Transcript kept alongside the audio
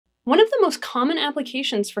One of the most common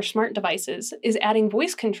applications for smart devices is adding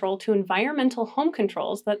voice control to environmental home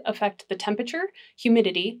controls that affect the temperature,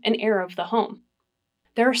 humidity, and air of the home.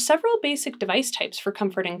 There are several basic device types for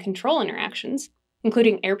comfort and control interactions,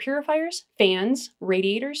 including air purifiers, fans,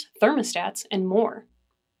 radiators, thermostats, and more.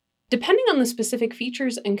 Depending on the specific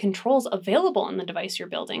features and controls available on the device you're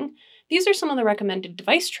building, these are some of the recommended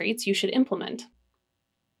device traits you should implement.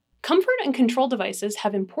 Comfort and control devices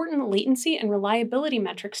have important latency and reliability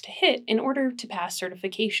metrics to hit in order to pass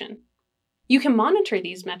certification. You can monitor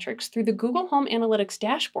these metrics through the Google Home Analytics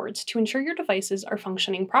dashboards to ensure your devices are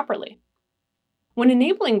functioning properly. When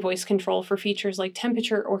enabling voice control for features like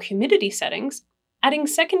temperature or humidity settings, adding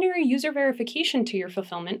secondary user verification to your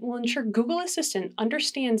fulfillment will ensure Google Assistant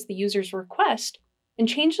understands the user's request and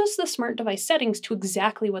changes the smart device settings to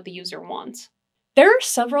exactly what the user wants. There are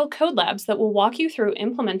several code labs that will walk you through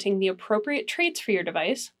implementing the appropriate traits for your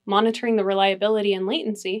device, monitoring the reliability and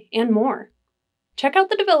latency, and more. Check out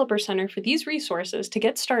the Developer Center for these resources to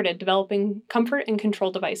get started developing comfort and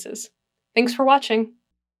control devices. Thanks for watching.